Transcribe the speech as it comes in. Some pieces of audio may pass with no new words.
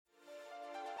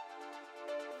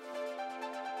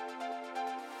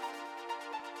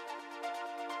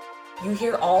You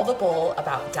hear all the bull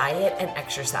about diet and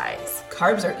exercise.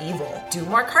 Carbs are evil. Do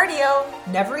more cardio.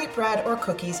 Never eat bread or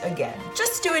cookies again.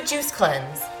 Just do a juice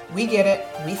cleanse. We get it.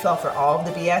 We fell for all of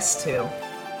the BS too.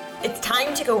 It's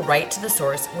time to go right to the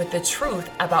source with the truth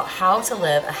about how to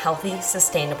live a healthy,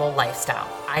 sustainable lifestyle.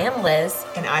 I am Liz.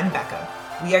 And I'm Becca.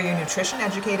 We are your nutrition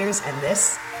educators, and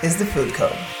this is The Food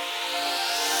Code.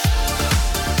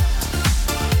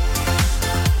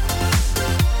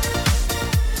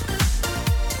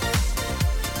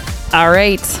 All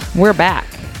right, we're back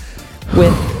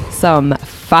with some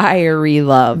fiery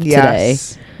love today.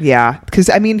 Yeah, because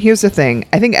I mean, here's the thing.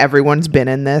 I think everyone's been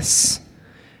in this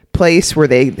place where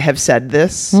they have said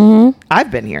this. Mm-hmm.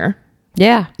 I've been here.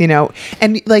 Yeah. You know,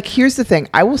 and like, here's the thing.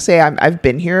 I will say I've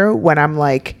been here when I'm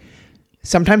like,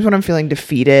 sometimes when I'm feeling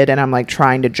defeated and I'm like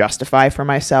trying to justify for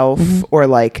myself, or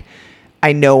like,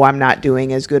 I know I'm not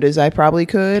doing as good as I probably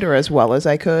could or as well as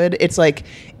I could. It's like,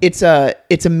 it's a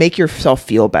make yourself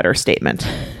feel better statement.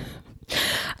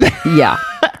 Yeah.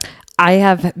 I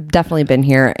have definitely been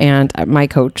here, and my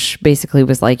coach basically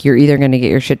was like, you're either going to get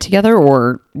your shit together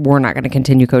or we're not going to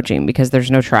continue coaching because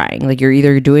there's no trying. Like, you're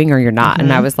either doing or you're not.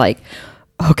 And I was like,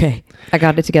 okay, I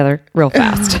got it together real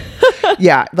fast.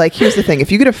 Yeah. Like, here's the thing.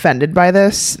 If you get offended by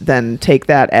this, then take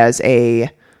that as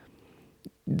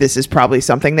this is probably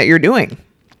something that you're doing.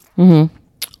 Mm-hmm.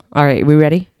 All right. We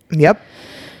ready? Yep.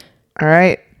 All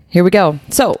right. Here we go.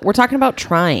 So we're talking about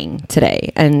trying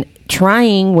today, and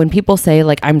trying, when people say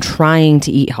like, I'm trying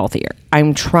to eat healthier,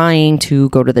 I'm trying to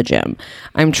go to the gym,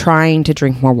 I'm trying to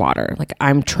drink more water, like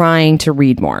I'm trying to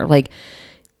read more, like,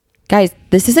 guys,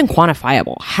 this isn't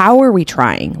quantifiable. How are we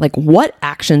trying? Like, what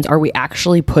actions are we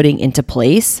actually putting into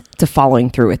place to following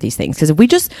through with these things? Because if we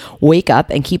just wake up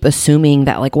and keep assuming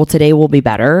that like, well, today will be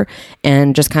better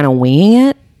and just kind of winging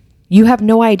it, you have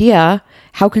no idea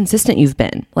how consistent you've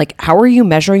been. Like, how are you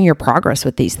measuring your progress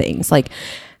with these things? Like,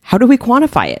 how do we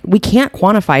quantify it? We can't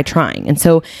quantify trying. And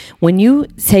so when you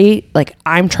say like,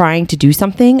 I'm trying to do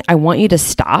something, I want you to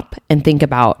stop and think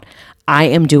about, I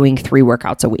am doing 3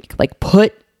 workouts a week. Like,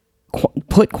 put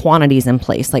quantities in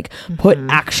place, like put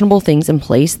actionable things in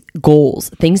place, goals,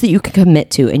 things that you can commit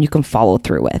to and you can follow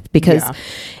through with. Because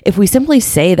if we simply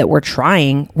say that we're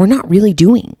trying, we're not really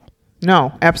doing.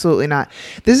 No, absolutely not.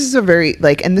 This is a very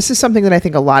and this is something that I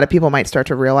think a lot of people might start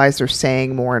to realize they're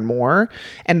saying more and more.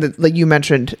 And like you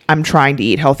mentioned, I'm trying to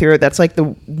eat healthier. That's like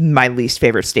my least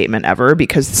favorite statement ever,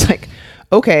 because it's like,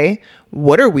 okay,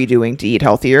 what are we doing to eat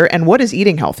healthier? And what is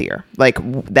eating healthier? Like,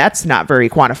 that's not very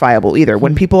quantifiable either.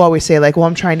 When people always say like, well,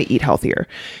 I'm trying to eat healthier.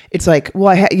 It's like, well,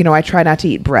 I try not to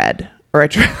eat bread, or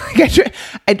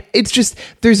it's just,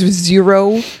 there's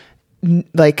zero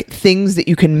like things that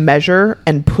you can measure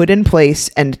and put in place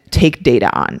and take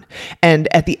data on.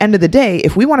 And at the end of the day,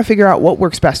 if we want to figure out what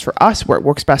works best for us, what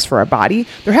works best for our body,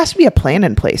 there has to be a plan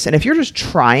in place. And if you're just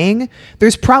trying,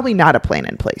 there's probably not a plan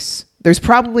in place. There's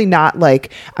probably not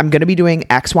like, I'm going to be doing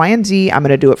X, Y, and Z. I'm going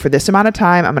to do it for this amount of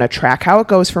time. I'm going to track how it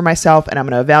goes for myself, and I'm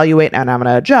going to evaluate and I'm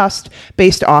going to adjust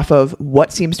based off of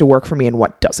what seems to work for me and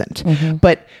what doesn't.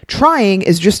 But trying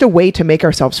is just a way to make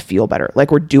ourselves feel better.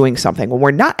 Like we're doing something when we're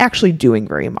not actually doing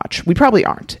very much. We probably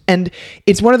aren't. And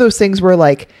it's one of those things where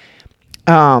like,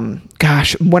 one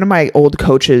of my old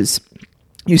coaches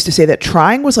used to say that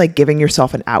trying was like giving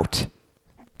yourself an out.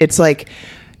 It's like,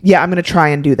 yeah, I'm going to try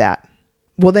and do that.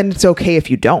 Well, then it's okay if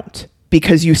you don't,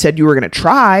 because you said you were going to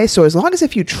try. So as long as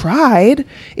if you tried,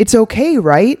 it's okay,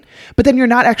 right? But then you're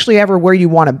not actually ever where you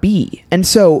want to be. And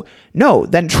so, no,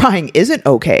 then trying isn't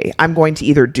okay. I'm going to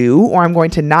either do or I'm going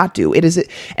to not do. It is.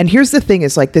 And here's the thing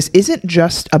is like, this isn't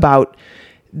just about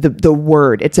the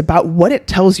word. It's about what it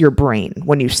tells your brain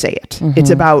when you say it. It's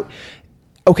about,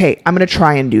 okay, I'm going to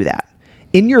try and do that.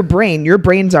 In your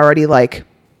brain's already like,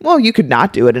 well, you could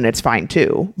not do it and it's fine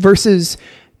too, versus,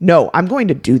 no, I'm going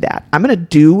to do that. I'm going to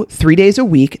do 3 days a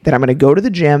week that I'm going to go to the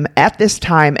gym at this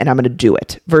time and I'm going to do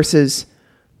it, versus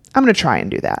I'm going to try and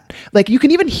do that. Like, you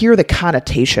can even hear the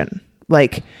connotation.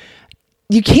 Like,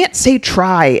 you can't say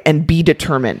try and be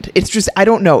determined. It's just, I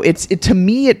don't know. To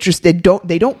me, it just, they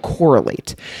don't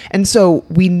correlate. And so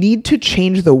we need to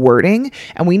change the wording,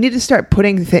 and we need to start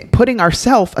putting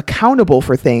ourselves accountable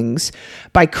for things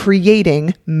by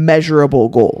creating measurable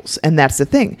goals. And that's the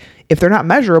thing. If they're not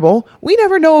measurable, we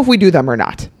never know if we do them or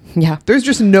not. Yeah. There's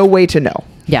just no way to know.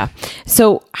 Yeah.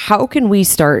 So how can we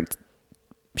start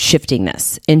shifting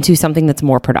this into something that's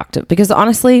more productive? Because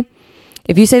honestly,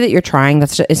 if you say that you're trying,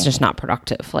 it's just not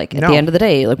productive. Like at the end of the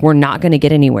day, like we're not going to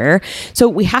get anywhere. So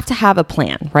we have to have a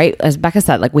plan, right? As Becca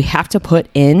said, like we have to put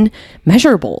in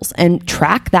measurables and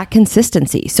track that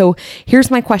consistency. So here's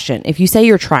my question. If you say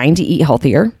you're trying to eat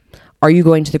healthier, Are you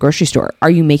going to the grocery store? Are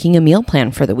you making a meal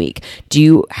plan for the week? Do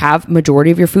you have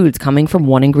majority of your foods coming from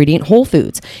one ingredient whole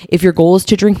foods? If your goal is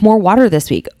to drink more water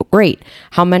this week, great.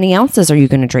 How many ounces are you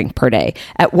going to drink per day?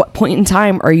 At what point in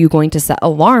time are you going to set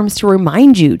alarms to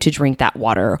remind you to drink that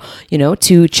water?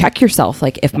 To check yourself.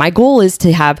 Like, if my goal is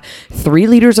to have 3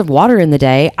 liters of water in the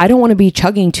day, I don't want to be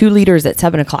chugging 2 liters at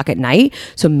 7 o'clock at night.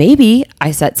 So maybe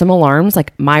I set some alarms.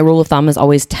 Like, my rule of thumb is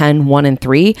always 10, 1, and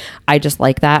 3. I just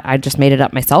like that. I just made it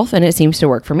up myself and it seems to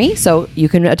work for me. So you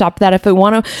can adopt that if it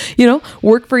want to,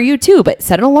 work for you too. But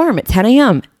set an alarm at 10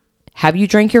 a.m. Have you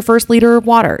drank your first liter of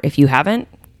water? If you haven't,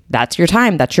 that's your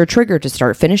time. That's your trigger to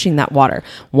start finishing that water.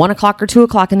 1 o'clock or 2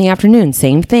 o'clock in the afternoon,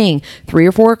 same thing. 3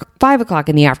 or 4, 5 o'clock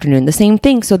in the afternoon, the same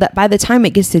thing. So that by the time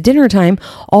it gets to dinner time,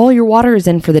 all your water is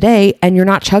in for the day and you're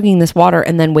not chugging this water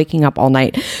and then waking up all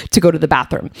night to go to the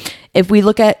bathroom. If we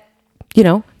look at,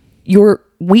 your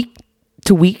week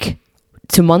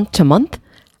to month,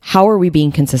 how are we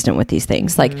being consistent with these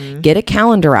things? Like, get a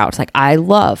calendar out. Like, I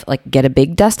love, get a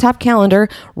big desktop calendar,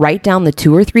 write down the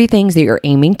 2 or 3 things that you're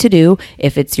aiming to do.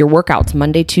 If it's your workouts,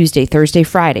 Monday, Tuesday, Thursday,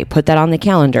 Friday, put that on the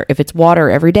calendar. If it's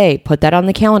water every day, put that on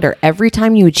the calendar. Every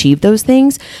time you achieve those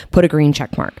things, put a green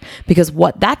check mark. Because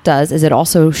what that does is it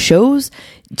also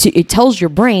it tells your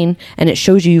brain, and it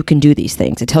shows you can do these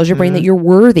things. It tells your brain that you're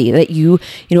worthy, that you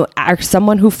are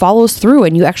someone who follows through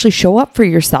and you actually show up for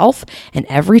yourself. And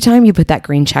every time you put that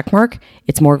green check mark,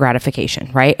 it's more gratification,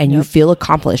 right? And you feel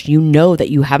accomplished. You know that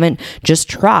you haven't just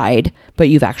tried, but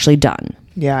you've actually done.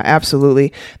 Yeah,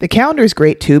 absolutely. The calendar is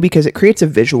great too, because it creates a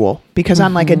visual, because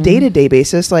on a day-to-day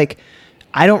basis,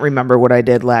 I don't remember what I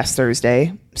did last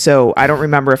Thursday. So I don't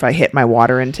remember if I hit my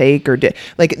water intake or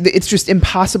it's just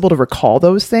impossible to recall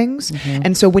those things.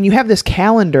 And so when you have this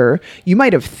calendar, you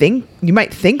might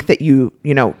think that you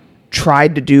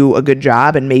tried to do a good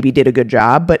job and maybe did a good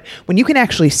job. But when you can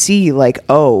actually see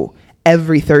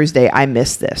every Thursday I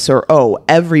miss this, or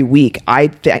every week I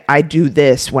do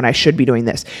this when I should be doing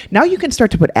this. Now you can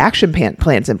start to put action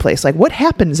plans in place. Like, what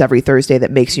happens every Thursday that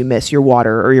makes you miss your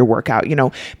water or your workout?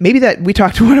 Maybe that we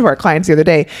talked to one of our clients the other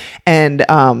day, and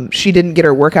she didn't get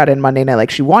her workout in Monday night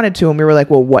like she wanted to, and we were like,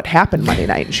 well, what happened Monday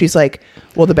night? And she's like,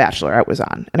 well, The Bachelorette was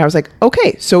on. And I was like,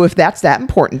 okay, so if that's that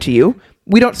important to you,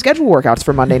 we don't schedule workouts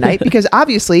for Monday night, because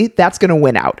obviously that's going to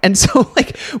win out. And so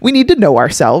we need to know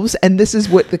ourselves. And this is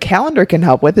what the calendar can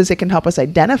help with, is it can help us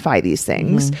identify these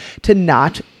things to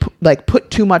not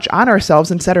put too much on ourselves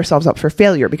and set ourselves up for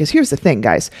failure. Because here's the thing,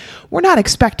 guys, we're not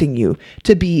expecting you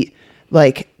to be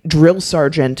drill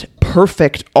sergeant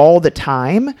perfect all the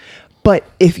time. But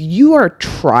if you are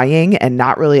trying and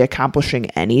not really accomplishing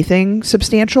anything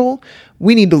substantial,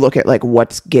 we need to look at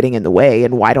what's getting in the way,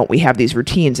 and why don't we have these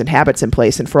routines and habits in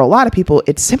place. And for a lot of people,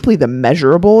 it's simply the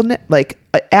measurable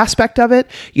aspect of it.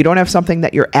 You don't have something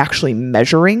that you're actually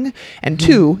measuring. And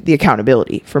 2, the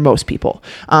accountability for most people.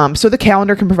 So the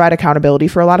calendar can provide accountability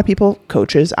for a lot of people.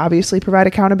 Coaches obviously provide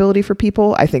accountability for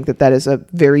people. I think that is a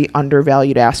very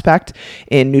undervalued aspect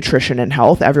in nutrition and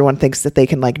health. Everyone thinks that they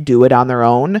can do it on their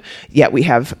own. Yet we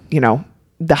have,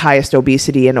 the highest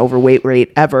obesity and overweight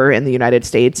rate ever in the United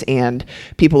States, and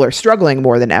people are struggling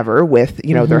more than ever with,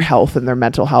 their health and their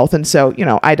mental health. And so,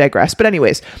 I digress. But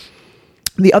anyways,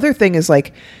 the other thing is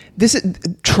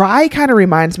try kind of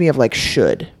reminds me of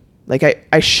should.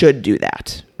 I should do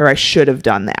that, or I should have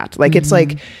done that.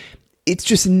 It's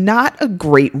just not a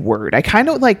great word. I kind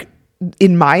of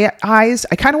in my eyes,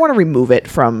 I kind of want to remove it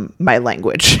from my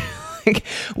language.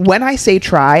 When I say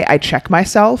try, I check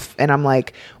myself and I'm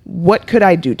like, what could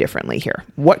I do differently here?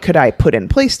 What could I put in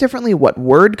place differently? What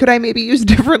word could I maybe use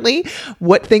differently?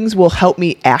 What things will help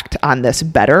me act on this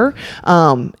better?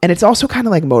 And it's also kind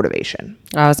of like motivation.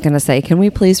 I was going to say, can we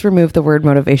please remove the word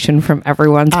motivation from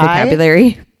everyone's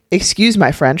vocabulary? Excuse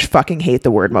my French, fucking hate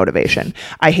the word motivation.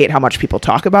 I hate how much people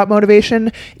talk about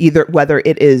motivation, whether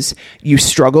it is you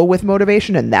struggle with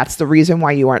motivation and that's the reason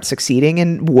why you aren't succeeding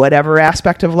in whatever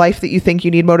aspect of life that you think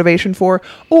you need motivation for,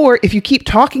 or if you keep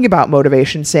talking about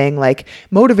motivation, saying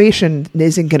motivation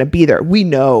isn't going to be there. We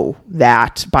know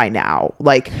that by now.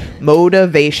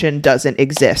 Motivation doesn't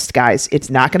exist, guys. It's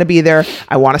not going to be there.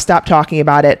 I want to stop talking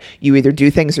about it. You either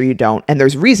do things or you don't. And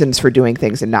there's reasons for doing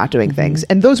things and not doing things.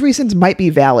 And those reasons might be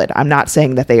valid. I'm not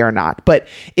saying that they are not, but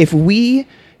if we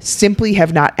simply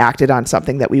have not acted on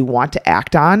something that we want to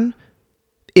act on,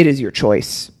 it is your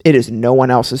choice. It is no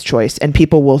one else's choice. And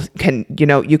people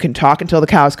you can talk until the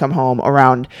cows come home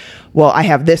around, well, I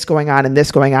have this going on and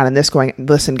this going on and this going.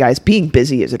 Listen, guys, being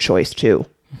busy is a choice too.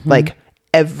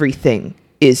 Everything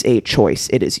is a choice.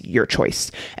 It is your choice.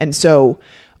 And so,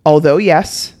 although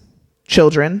yes,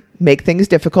 children make things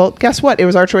difficult, guess what? It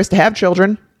was our choice to have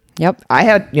children. Yep. I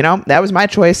had, that was my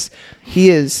choice. He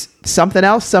is something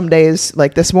else some days.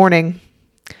 Like this morning,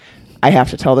 I have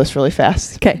to tell this really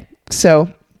fast. Okay.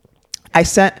 So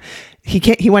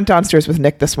he went downstairs with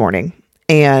Nick this morning,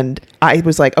 and I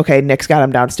was like, okay, Nick's got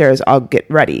him downstairs. I'll get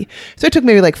ready. So it took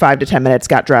maybe like 5 to 10 minutes,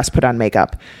 got dressed, put on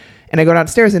makeup, and I go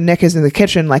downstairs and Nick is in the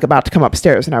kitchen, like about to come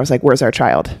upstairs. And I was like, where's our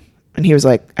child? And he was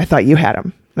like, I thought you had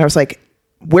him. And I was like,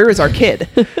 where is our kid?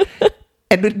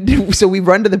 And so we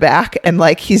run to the back, and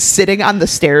like he's sitting on the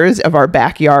stairs of our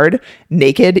backyard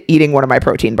naked eating one of my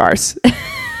protein bars.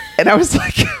 And I was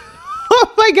like,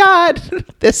 oh my God,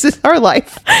 this is our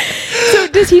life. So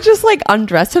does he just like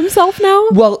undress himself now?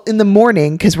 Well, in the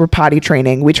morning, because we're potty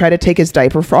training, we try to take his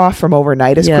diaper off from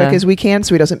overnight as quick as we can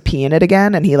so he doesn't pee in it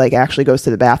again. And he like actually goes to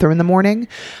the bathroom in the morning.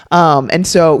 And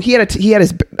so he had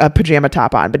his pajama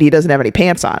top on, but he doesn't have any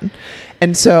pants on.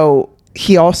 And so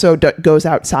he also goes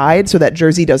outside so that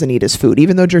Jersey doesn't eat his food,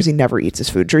 even though Jersey never eats his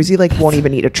food. Jersey like won't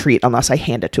even eat a treat unless I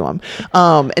hand it to him.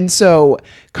 And so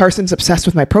Carson's obsessed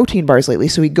with my protein bars lately.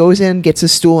 So he goes in, gets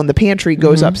his stool in the pantry,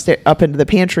 goes up into the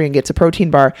pantry and gets a protein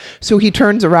bar. So he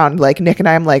turns around, like Nick and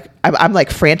I'm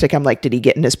like frantic. I'm like, did he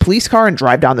get in his police car and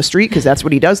drive down the street? Cause that's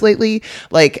what he does lately.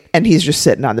 Like, and he's just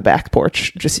sitting on the back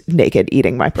porch, just naked,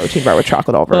 eating my protein bar with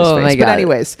chocolate all over his face. My God. But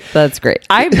anyways, that's great.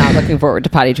 I'm not looking forward to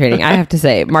potty training. I have to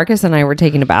say, Marcus and I were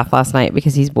taking a bath last night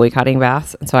because he's boycotting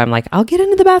baths. And so I'm like, I'll get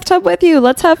into the bathtub with you.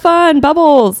 Let's have fun.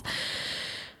 Bubbles.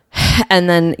 And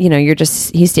then,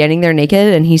 he's standing there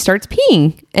naked and he starts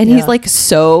peeing and he's like,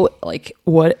 so like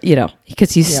what,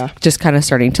 because he's just kind of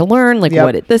starting to learn like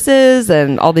what this is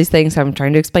and all these things. I'm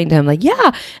trying to explain to him like,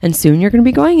 and soon you're going to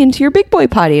be going into your big boy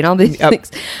potty and all these things.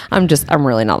 I'm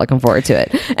really not looking forward to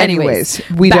it. Anyways,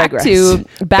 we digress.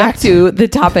 Back to the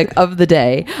topic of the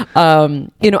day.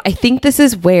 I think this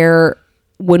is where,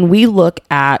 when we look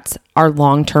at our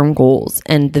long-term goals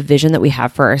and the vision that we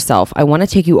have for ourselves, I want to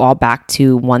take you all back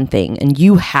to one thing, and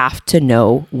you have to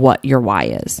know what your why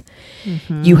is.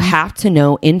 Mm-hmm. You have to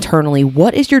know internally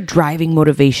what is your driving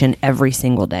motivation every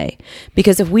single day.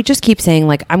 Because if we just keep saying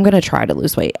like, I'm going to try to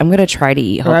lose weight, I'm going to try to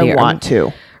eat healthier. I want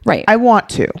to. Right. I want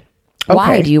to. Okay.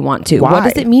 Why do you want to? Why? What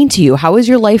does it mean to you? How is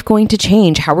your life going to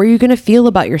change? How are you going to feel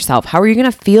about yourself? How are you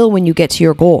going to feel when you get to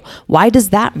your goal? Why does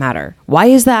that matter? Why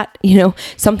is that,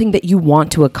 something that you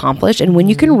want to accomplish? And when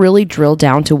you can really drill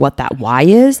down to what that why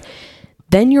is,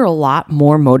 then you're a lot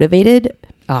more motivated.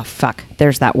 Oh, fuck.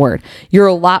 There's that word. You're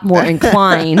a lot more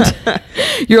inclined.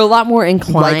 You're a lot more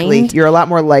inclined. You're a lot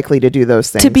more likely to do those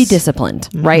things. To be disciplined,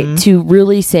 right? To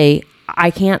really say, I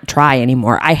can't try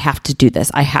anymore. I have to do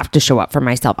this. I have to show up for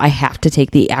myself. I have to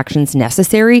take the actions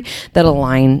necessary that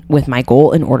align with my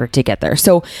goal in order to get there.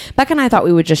 So Becca and I thought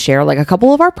we would just share like a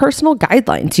couple of our personal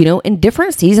guidelines. In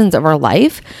different seasons of our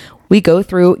life, we go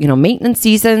through, maintenance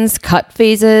seasons, cut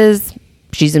phases.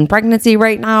 She's in pregnancy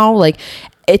right now. Like,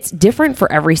 it's different for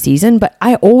every season, but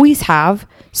I always have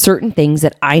certain things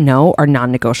that I know are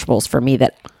non-negotiables for me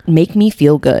that make me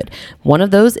feel good. One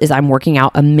of those is I'm working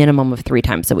out a minimum of 3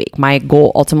 times a week. My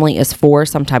goal ultimately is 4,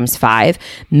 sometimes 5,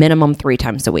 minimum 3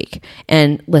 times a week.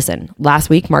 And listen, last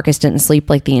week, Marcus didn't sleep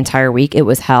like the entire week. It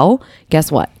was hell.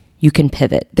 Guess what? You can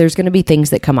pivot. There's going to be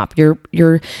things that come up.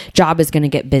 Your job is going to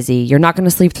get busy. You're not going to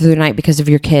sleep through the night because of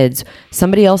your kids.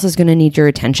 Somebody else is going to need your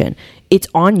attention. It's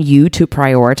on you to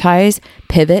prioritize,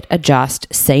 pivot,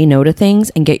 adjust, say no to things,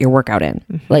 and get your workout in.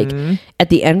 Mm-hmm. Like at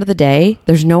the end of the day,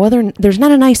 there's not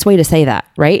a nice way to say that,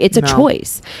 right? It's a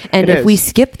choice. And if we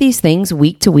skip these things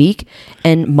week to week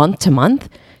and month to month,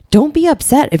 don't be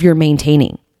upset if you're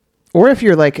maintaining. Or if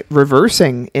you're like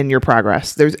reversing in your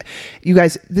progress. You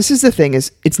guys, this is the thing,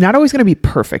 is it's not always going to be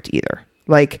perfect either.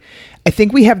 Like, I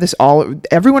think we have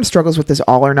everyone struggles with this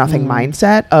all or nothing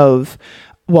mindset of,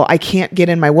 well, I can't get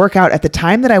in my workout at the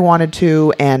time that I wanted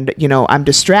to. And, I'm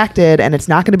distracted and it's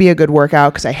not going to be a good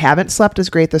workout because I haven't slept as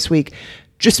great this week.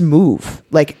 Just move.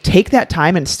 Like, take that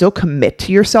time and still commit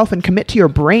to yourself and commit to your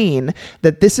brain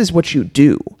that this is what you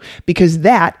do, because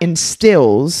that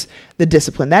instills the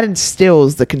discipline, that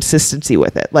instills the consistency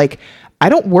with it. Like, I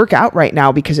don't work out right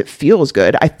now because it feels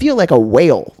good. I feel like a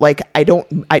whale. Like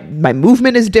my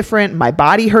movement is different. My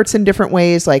body hurts in different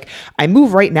ways. Like, I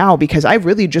move right now because I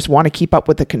really just want to keep up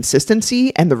with the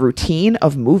consistency and the routine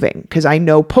of moving. Because I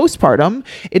know postpartum,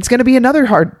 it's going to be another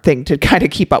hard thing to kind of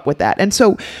keep up with that. And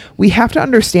so we have to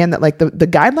understand that like the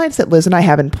guidelines that Liz and I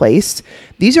have in place,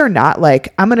 these are not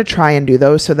like, I'm going to try and do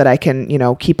those so that I can,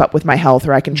 keep up with my health,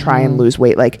 or I can try and lose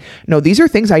weight. Like, no, these are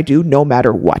things I do no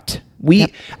matter what.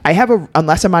 I have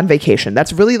unless I'm on vacation,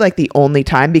 that's really like the only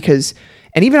time,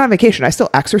 and even on vacation, I still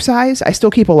exercise. I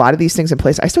still keep a lot of these things in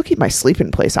place. I still keep my sleep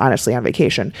in place, honestly, on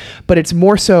vacation, but it's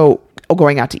more so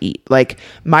going out to eat. Like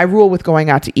my rule with going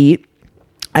out to eat,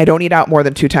 I don't eat out more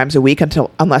than 2 times a week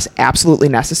unless absolutely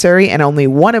necessary. And only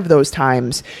one of those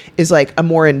times is like a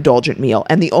more indulgent meal.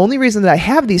 And the only reason that I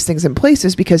have these things in place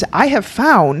is because I have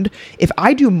found if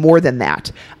I do more than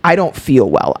that, I don't feel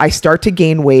well. I start to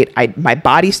gain weight. My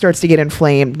body starts to get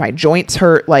inflamed. My joints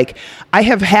hurt. Like I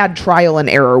have had trial and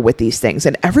error with these things,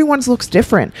 and everyone's looks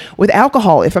different. With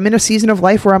alcohol, if I'm in a season of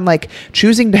life where I'm like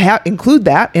choosing to include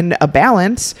that in a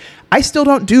balance, I still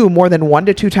don't do more than 1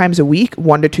 to 2 times a week,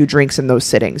 1 to 2 drinks in those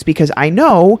sittings, because I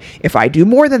know if I do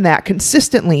more than that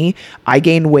consistently, I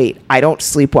gain weight. I don't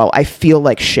sleep well. I feel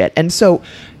like shit. And so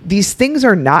these things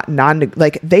are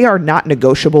they are not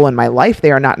negotiable in my life.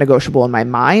 They are not negotiable in my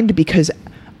mind because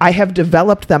I have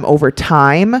developed them over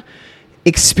time,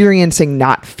 experiencing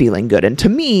not feeling good. And to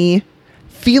me,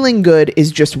 feeling good is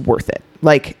just worth it.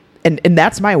 Like, and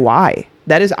that's my why.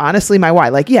 That is honestly my why.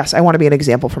 Like, yes, I want to be an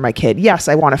example for my kid. Yes,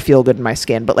 I want to feel good in my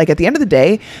skin. But like at the end of the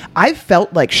day, I've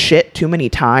felt like shit too many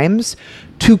times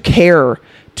to care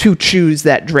to choose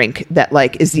that drink that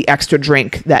like is the extra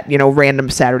drink that, you know, random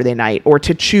Saturday night, or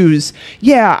to choose,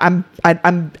 I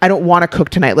don't want to cook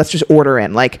tonight. Let's just order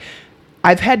in. Like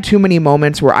I've had too many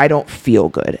moments where I don't feel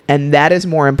good, and that is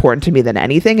more important to me than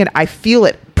anything. And I feel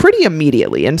it pretty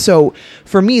immediately. And so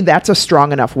for me, that's a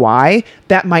strong enough why.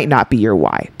 That might not be your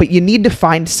why, but you need to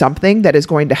find something that is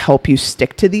going to help you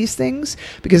stick to these things,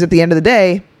 because at the end of the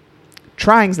day,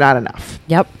 trying's not enough.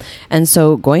 Yep. And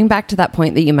so going back to that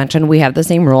point that you mentioned, we have the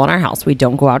same rule in our house. We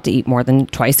don't go out to eat more than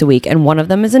twice a week. And one of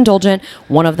them is indulgent.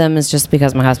 One of them is just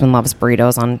because my husband loves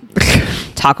burritos on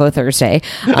Taco Thursday.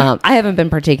 I haven't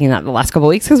been partaking that the last couple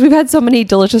of weeks because we've had so many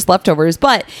delicious leftovers.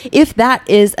 But if that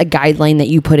is a guideline that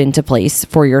you put into place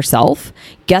for yourself,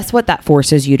 guess what that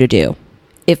forces you to do?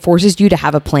 It forces you to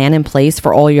have a plan in place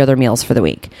for all your other meals for the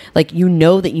week. Like, you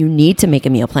know that you need to make a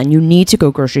meal plan. You need to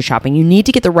go grocery shopping. You need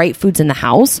to get the right foods in the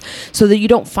house so that you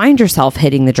don't find yourself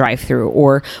hitting the drive-thru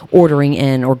or ordering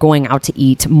in or going out to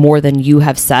eat more than you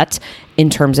have set in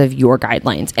terms of your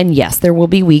guidelines. And yes, there will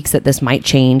be weeks that this might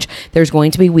change. There's going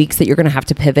to be weeks that you're going to have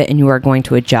to pivot and you are going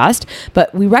to adjust.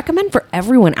 But we recommend for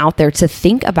everyone out there to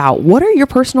think about, what are your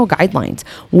personal guidelines?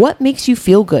 What makes you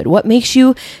feel good? What makes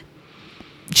you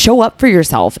show up for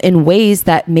yourself in ways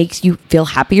that makes you feel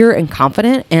happier and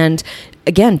confident, and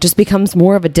again, just becomes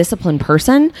more of a disciplined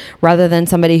person rather than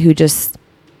somebody who just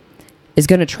is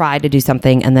going to try to do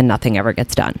something and then nothing ever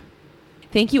gets done.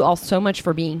 Thank you all so much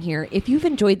for being here. If you've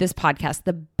enjoyed this podcast,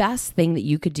 the best thing that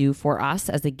you could do for us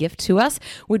as a gift to us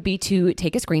would be to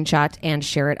take a screenshot and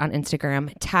share it on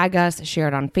Instagram, tag us, share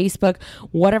it on Facebook,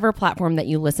 whatever platform that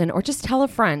you listen, or just tell a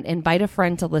friend, invite a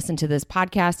friend to listen to this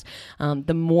podcast.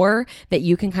 The more that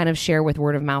you can kind of share with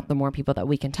word of mouth, the more people that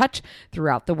we can touch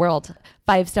throughout the world.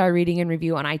 5-star rating and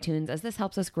review on iTunes, as this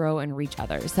helps us grow and reach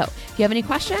others. So if you have any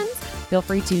questions, feel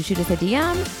free to shoot us a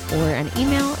DM or an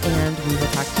email, and we will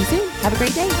talk to you soon. Have a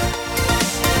great day.